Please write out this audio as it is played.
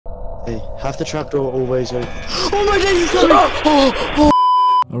Hey, have the trapdoor always open. Oh my god, he's coming!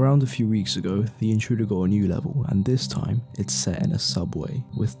 Around a few weeks ago, the intruder got a new level, and this time, it's set in a subway,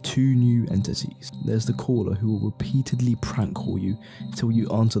 with two new entities. There's the caller who will repeatedly prank call you until you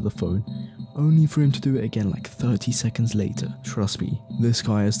answer the phone, only for him to do it again like 30 seconds later. Trust me, this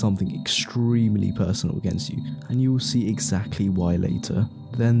guy has something extremely personal against you, and you will see exactly why later.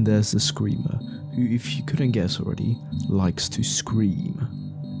 Then there's the screamer, who, if you couldn't guess already, likes to scream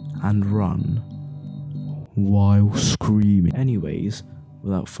and run while screaming. Anyways,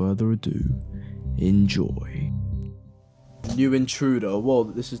 without further ado, enjoy. New intruder. Whoa,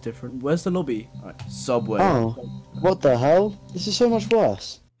 this is different. Where's the lobby? Alright, subway. Oh, what the hell? This is so much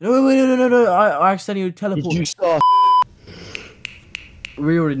worse. No, wait, no. I accidentally teleported. Did you start?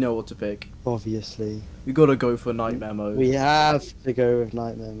 We already know what to pick. Obviously. We gotta go for nightmare mode. We have to go with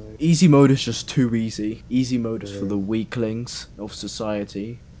nightmare mode. Easy mode is just too easy. Easy mode is for the weaklings of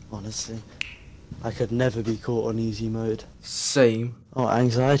society. Honestly, I could never be caught on easy mode. Same. Oh,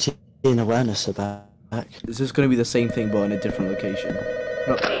 anxiety and awareness are back. Is this gonna be the same thing but in a different location?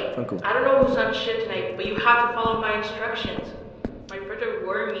 No, phone call. I don't know who's on shit tonight, but you have to follow my instructions. My brother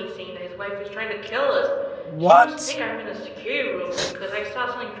warned me saying that his wife is trying to kill us. What? She must think I'm in a security room because I saw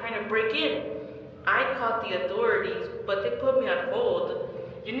something trying to break in. I called the authorities, but they put me on hold.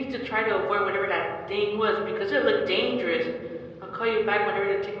 You need to try to avoid whatever that thing was because it looked dangerous. I'll call you back whenever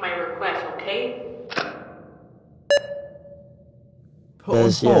they take my request, okay? Put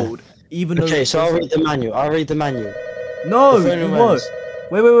on hold. Even though. Okay, so I'll read the manual. No, you won't.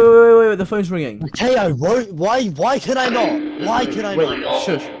 Wait. The phone's ringing. Okay, I won't. Why can I not? Why can I not? Wait,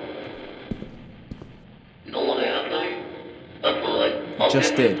 shush.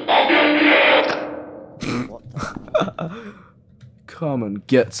 Just did. What? Come and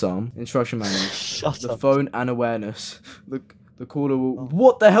get some. Instruction manual. Shut the up. phone and awareness. The caller will. Oh.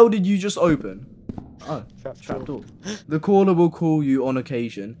 What the hell did you just open? Oh, trapdoor. The caller will call you on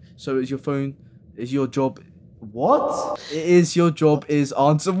occasion. So is your phone? Is your job? What? It is your job is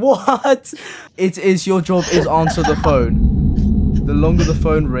answer. What? It is your job is answer the phone. The longer the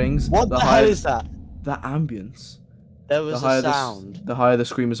phone rings, What the hell is that? The ambience. There was a sound. The higher the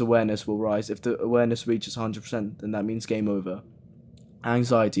screamer's awareness will rise. If the awareness reaches 100%, then that means game over.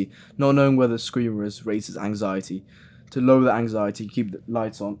 Anxiety. Not knowing where the screamer is raises anxiety. To lower the anxiety, keep the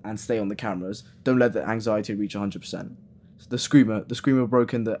lights on and stay on the cameras. Don't let the anxiety reach 100%. The screamer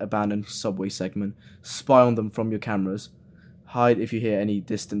broke in the abandoned subway segment. Spy on them from your cameras. Hide if you hear any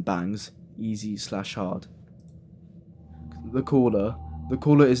distant bangs. Easy/hard. The caller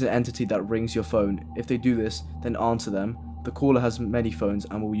is an entity that rings your phone. If they do this, then answer them. The caller has many phones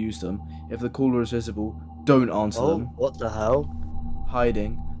and will use them. If the caller is visible, don't answer them. What the hell?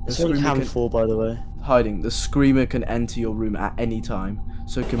 Hiding. It's what cam for, by the way. Hiding. The screamer can enter your room at any time,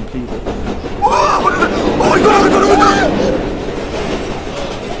 so complete it. Oh my god!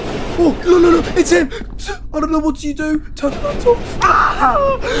 Oh no! It's him! I don't know what do you do. Turn the lights off.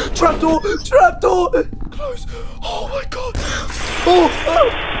 Ah! Trapdoor! Close. Oh my god! Oh!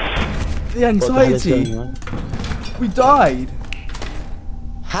 The anxiety. We died.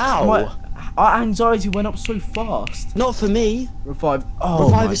 How? Our anxiety went up so fast. Not for me. Revive. Oh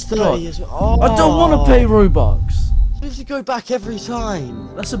Revive my is 30 god. as well. Oh. I don't want to pay Robux. You have to go back every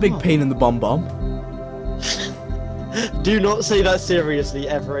time. That's a big pain in the bum. Do not say that seriously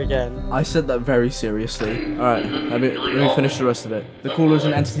ever again. I said that very seriously. Alright, let me finish the rest of it. The caller is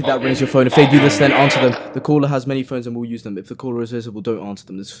an entity that rings your phone. If they do this, then answer them. The caller has many phones and will use them. If the caller is visible, don't answer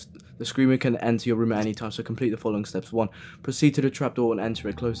them. The screamer can enter your room at any time, so complete the following steps. 1. Proceed to the trapdoor and enter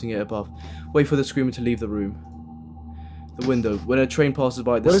it, closing it above. Wait for the screamer to leave the room. The window. When a train passes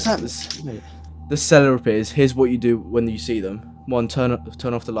by, the cellar appears. Here's what you do when you see them. 1. Turn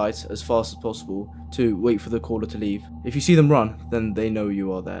off the lights as fast as possible. 2. Wait for the caller to leave. If you see them run, then they know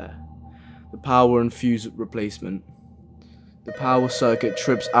you are there. The power and fuse replacement. The power circuit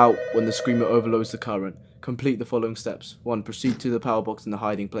trips out when the screamer overloads the current. Complete the following steps. 1. Proceed to the power box in the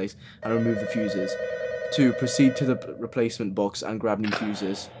hiding place and remove the fuses. 2. Proceed to the replacement box and grab new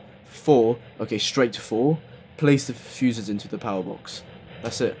fuses. 4. Okay, straight to 4. Place the fuses into the power box.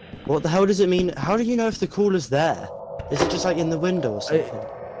 That's it. What the hell does it mean? How do you know if the caller's there? Is it just like in the window or something?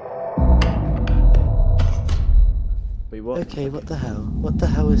 Wait, what? Okay, what the hell? What the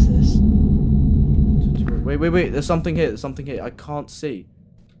hell is this? Wait. There's something here. I can't see.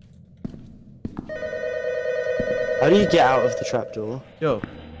 How do you get out of the trapdoor? Yo.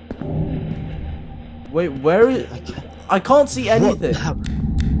 Wait, where is... I can't see anything.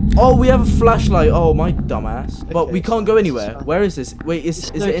 Oh, we have a flashlight. Oh, my dumbass. But Okay, we can't go anywhere. Where is this? Wait, is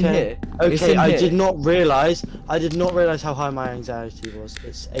it in here? It's Okay, in I here. did not realize how high my anxiety was.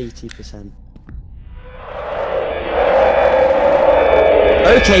 It's 80%.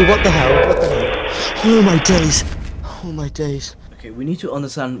 Okay, what the hell? What the hell? Oh my days. Oh my days. Okay, we need to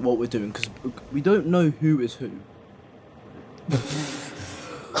understand what we're doing because we don't know who is who.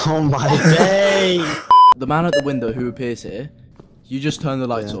 Oh my days. The man at the window who appears here, you just turn the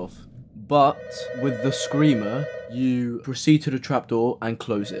lights off. But with the screamer, you proceed to the trapdoor and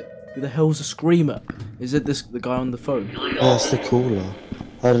close it. Who the hell's the screamer? Is it the guy on the phone? Oh, it's the caller.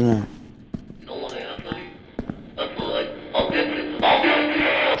 I don't know.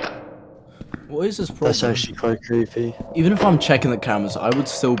 What is this problem? That's actually quite creepy. Even if I'm checking the cameras, I would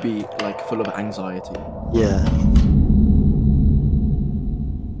still be like full of anxiety. Yeah.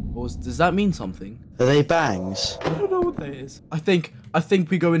 Or does that mean something? Are they bangs? I don't know what that is. I think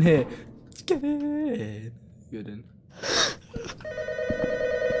we go in here. Let's get in. Get in.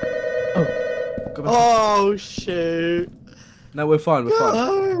 Oh. Go back. Oh shoot. No, we're fine. We're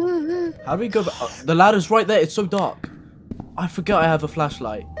fine. How do we go back? The ladder's right there. It's so dark. I forgot I have a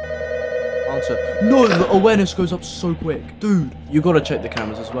flashlight. Answer. No, the awareness goes up so quick. Dude, you gotta check the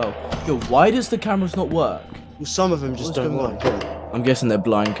cameras as well. Yo, why does the cameras not work? Well, some of them just don't work. I'm guessing they're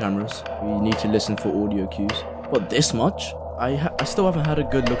blind cameras. We need to listen for audio cues. What, this much? I still haven't had a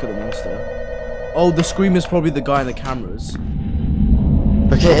good look at the monster. Oh, the screamer's probably the guy in the cameras.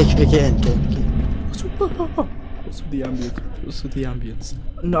 Okay, get in. What's with the ambience? What's with the ambience?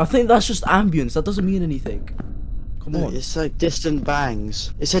 No, I think that's just ambience. That doesn't mean anything. Come No, on. it's like distant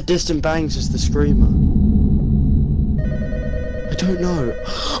bangs. It said distant bangs as the screamer. I don't know.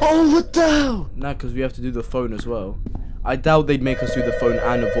 Oh, what the hell? Nah, because we have to do the phone as well. I doubt they'd make us do the phone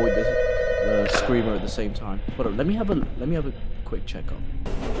and avoid the screamer at the same time. Hold on, let me have a quick checkup.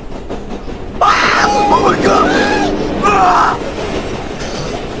 Oh my god! Ah!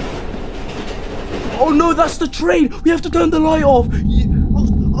 Oh no, that's the train! We have to turn the light off!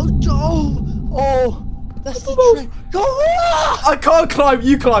 That's the train. Go! I can't climb,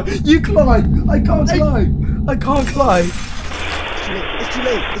 you climb! You climb! I can't climb! I can't climb!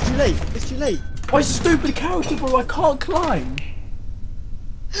 It's too late. My stupid character, bro, I can't climb!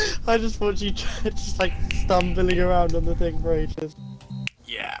 I just watched you just like stumbling around on the thing for ages.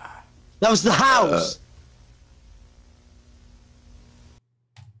 Yeah. That was the house!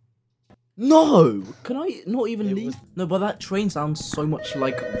 No! Can I not even leave? No, but that train sounds so much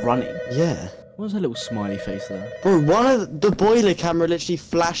like running. Yeah. What's that little smiley face there? Bro, one of the boiler camera literally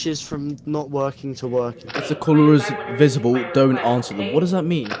flashes from not working to working. If the caller is visible, don't answer them. What does that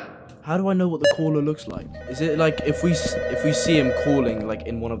mean? How do I know what the caller looks like? Is it like if we see him calling like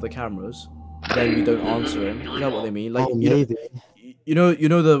in one of the cameras, then we don't answer him? Is that what they mean? Like Oh, maybe. you know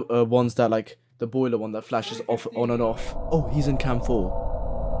the ones that like the boiler one that flashes off on and off. Oh, he's in cam 4.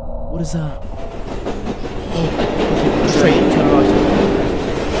 What is that? Oh, straight into the right.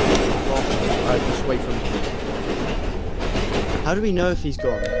 Alright, just wait for him. How do we know if he's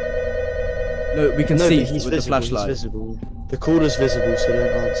gone? No, we can No, see but he's with visible, the flashlight. He's visible. The caller's visible, so don't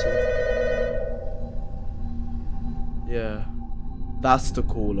answer. Yeah, that's the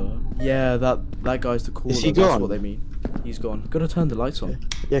caller. Yeah, that guy's the caller. Is he That's gone? what they mean. He's gone. Gotta turn the lights on.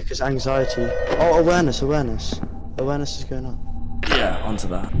 Yeah, because anxiety. Oh, awareness. Awareness is going up. Yeah, onto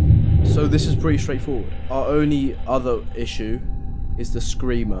that. So this is pretty straightforward. Our only other issue is the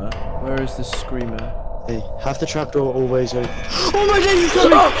screamer. Where is the screamer? Hey, have the trapdoor always open. Oh my god, he's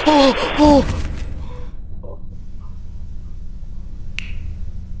coming! Oh!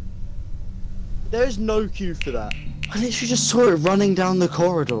 There is no cue for that. I literally just saw it running down the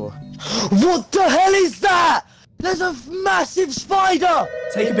corridor. What the hell is that? There's a massive spider!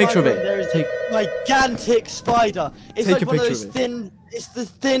 Take a In picture of my it. room, there is Take- a gigantic spider. It's Take like a one of picture those of it. thin. It's the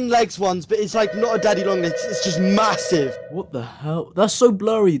thin legs ones, but it's like not a daddy long legs. It's just massive. What the hell? That's so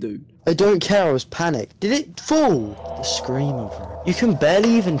blurry, dude. I don't care. I was panicked. Did it fall? The screamer, bro. You can barely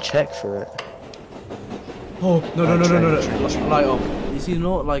even check for it. Oh no! Train. Light off. Is he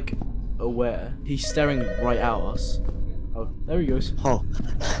not like aware? He's staring right at us. Oh, there he goes. Oh.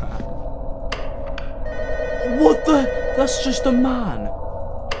 What the? That's just a man.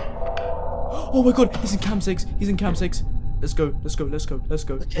 Oh my god, he's in cam 6. He's in cam 6. Let's go. Let's go. Let's go. Let's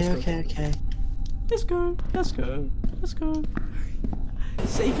go. Okay. Let's go. Let's go. Let's go.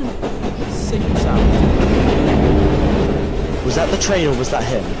 Safe and sound. Was that the train or was that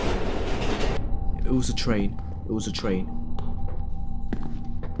him? It was a train. It was a train.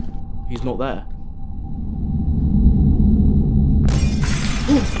 He's not there.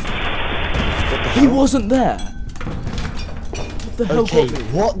 He wasn't there. What the hell Okay, got me?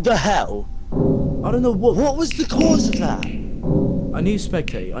 what the hell? I don't know what. What was the cause of that? I need to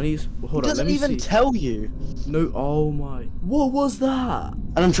spectate. I need to... Hold It on, let doesn't me even see. tell you. No, oh my. What was that?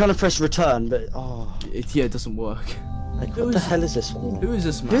 And I'm trying to press return, but oh, Yeah, it doesn't work. like Who what the is- hell is this one? Who is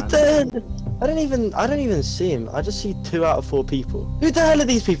this Who man? the? I don't even see him. I just see 2 out of 4 people. Who the hell are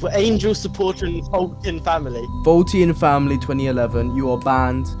these people? Angel supporter and Falcon family. Faulty in Family 2011, you are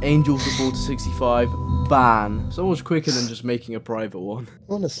banned. Angel Supporter 65, ban. So much quicker than just making a private one.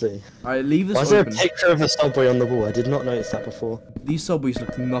 Honestly. Alright, leave this Why is there a open. picture of a subway on the wall? I did not notice that before. These subways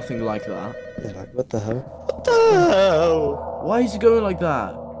look nothing like that. Yeah, like, what the hell? What the hell? Why is he going like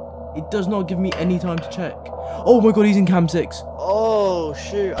that? It does not give me any time to check. Oh my god, he's in cam 6. Oh,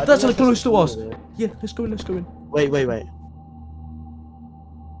 shoot. I That's don't like know if close to us. it's- Yeah, let's go in, let's go in. Wait.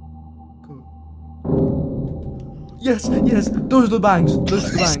 Go. Yes, those are the bangs. Those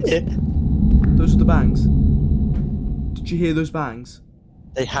are the bangs. Those are the bangs. Did you hear those bangs?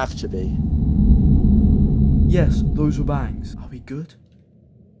 They have to be. Yes, those were bangs. Are we good?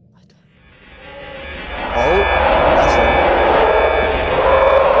 Oh, that's it.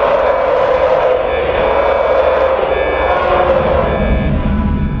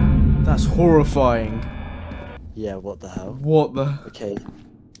 That's horrifying. Yeah, what the hell? What the? Okay.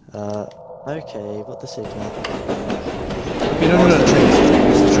 Okay, what the signal? Okay, no.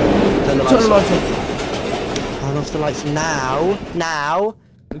 Turn the Turn the lights lights off. on. Turn off the lights now. Now.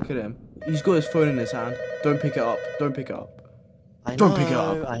 Look at him. He's got his phone in his hand. Don't pick it up. Don't pick it up. I Don't know, pick it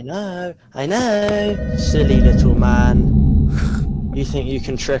up. I know. Silly little man. You think you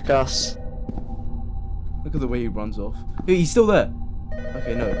can trick us? Look at the way he runs off. Hey, he's still there.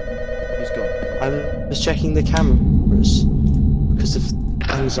 Okay, no. He's gone. I was checking the cameras because of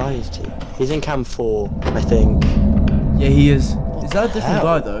anxiety. He's in cam 4, I think. Yeah, he is. Is that a different hell?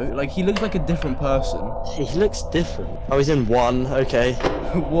 guy though? Like, he looks like a different person. He looks different. Oh, he's in 1. Okay.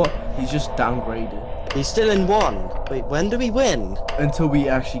 What? He's just downgraded. He's still in 1. Wait, when do we win? Until we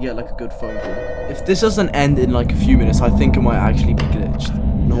actually get like a good phone call. If this doesn't end in like a few minutes, I think it might actually be glitched.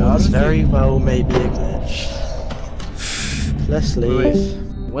 No, Yeah, I this don't very well may be a glitch. Let's leave. Wait.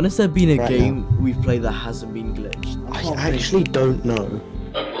 When has there been a Right game we've played that hasn't been glitched? I can't actually don't know.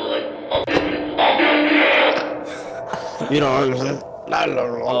 You know,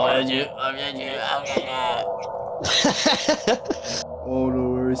 Oh no,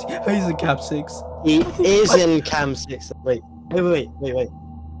 where is he? He's in cap 6. he is in cam 6. Wait.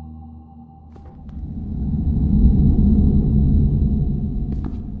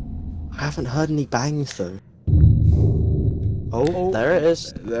 I haven't heard any bangs though. Oh, there it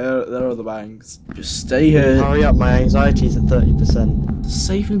is. There are the bangs. Just stay here. Hurry up, my anxiety's at 30%.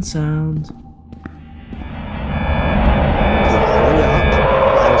 Safe and sound. Hurry up.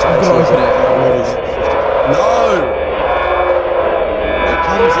 My anxiety's I've got to open at nearly 50. No! It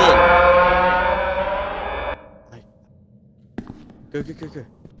comes in. Go.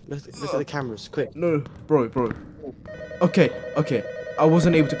 Look at the cameras, quick. No, bro. Okay. I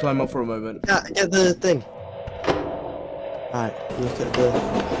wasn't able to climb up for a moment. Yeah, get the thing. Alright, look at the...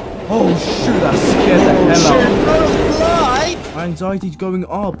 Oh shoot, that scared the hell out of me. Fly! My anxiety's going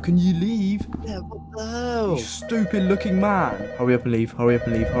up. Can you leave? Yeah, what the hell? You stupid looking man. Hurry up and leave.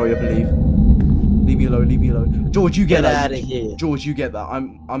 Leave me alone. George, you get Get that. out of here. George, you get that.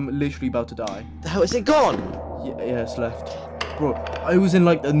 I'm literally about to die. The hell, is it gone? Yeah, it's left. Bro, I was in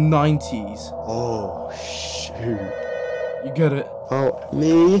like the 90s. Oh, shoot. You get it? Oh,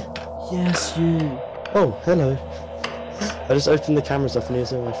 me? Yes, you. Oh, hello. I just opened the cameras off and he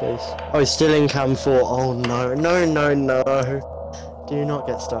was in my face. Oh, he's still in cam 4. Oh, no. Do not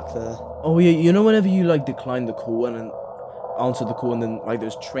get stuck there. Oh yeah, you know whenever you like decline the call and then answer the call and then like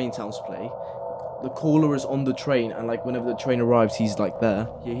those train sounds play, the caller is on the train and like whenever the train arrives he's like there.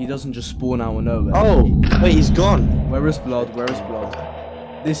 Yeah, he doesn't just spawn out of nowhere. Oh, wait, he's gone. Where is blood?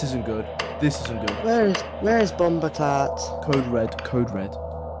 This isn't good. Where is Bomberclat? Code red.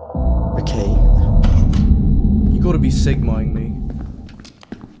 Okay. You gotta be sigmaing me.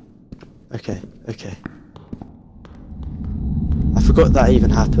 Okay. I forgot that even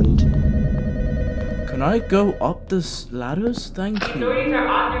happened. Can I go up the ladders? Thank you. Stories are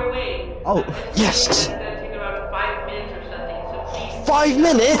on their way. Oh, Yes! It's gonna take about 5 minutes or something, so please. 5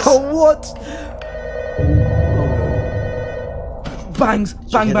 minutes? oh what? Bangs!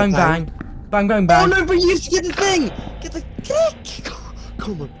 Bang! get a bang? Bang! Oh no, but you have to get the thing! Get the...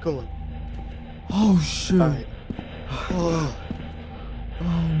 Come on. Oh shoot! Alright. Oh, Oh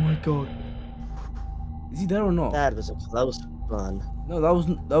my god. Is he there or not? that was a close one. No, that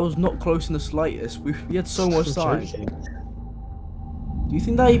was not close in the slightest. We had so much time. Joking. Do you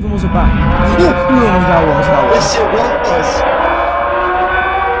think that even was a bang? Oh, no, that was. Yes, it was!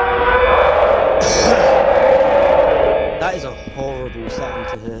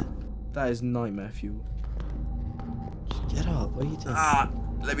 That is nightmare fuel. Get up, what are you doing?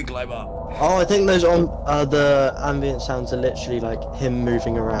 Let me climb up. Oh, I think those the ambient sounds are literally like him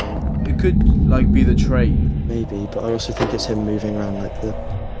moving around. It could like be the train. Maybe, but I also think it's him moving around like the...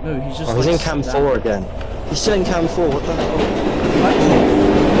 No, he's just Oh, he's like, in cam 4 again. He's still in cam 4, what the hell?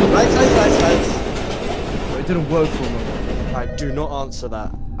 Lights. It didn't work for me. I do not answer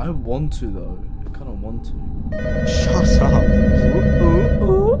that. I want to though. I kind of want to. Shut up.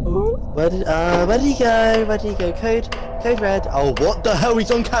 Where did he go? Where did he go? Code red. Oh, what the hell? He's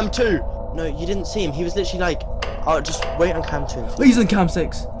on cam 2. No, you didn't see him. He was literally like, oh, just wait on cam 2. Oh, he's on cam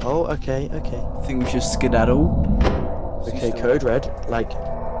 6. Oh, okay. I think we should skedaddle. Okay, code red. Like,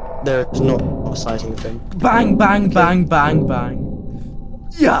 there's not a sighting of him. Bang, bang, bang, bang, bang.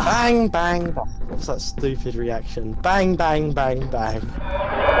 Yeah. Bang, bang, bang. What's that stupid reaction? Bang, bang, bang, bang.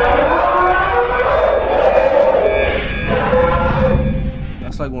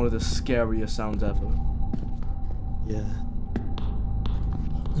 That's like one of the scariest sounds ever. Yeah.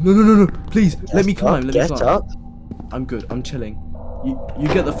 No. Please, let me climb. Let me Get climb. up. I'm good. I'm chilling. You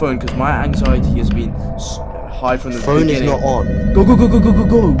get the phone because my anxiety has been high from the Phone beginning. is not on. Go.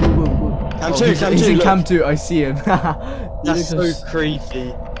 Cam 2, He's in look. cam 2. I see him. That's so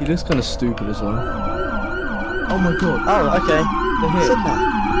creepy. He looks kind of stupid as well. Oh my god. Oh, okay. They're What's here. in there?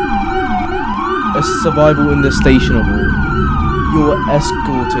 A survival in the stationable. You're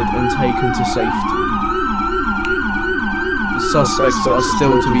escorted and taken to safety. The suspects are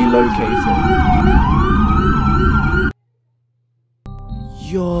still to be located.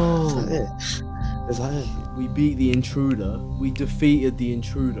 Yo! Is that it? We beat the intruder. We defeated the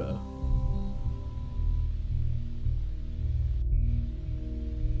intruder.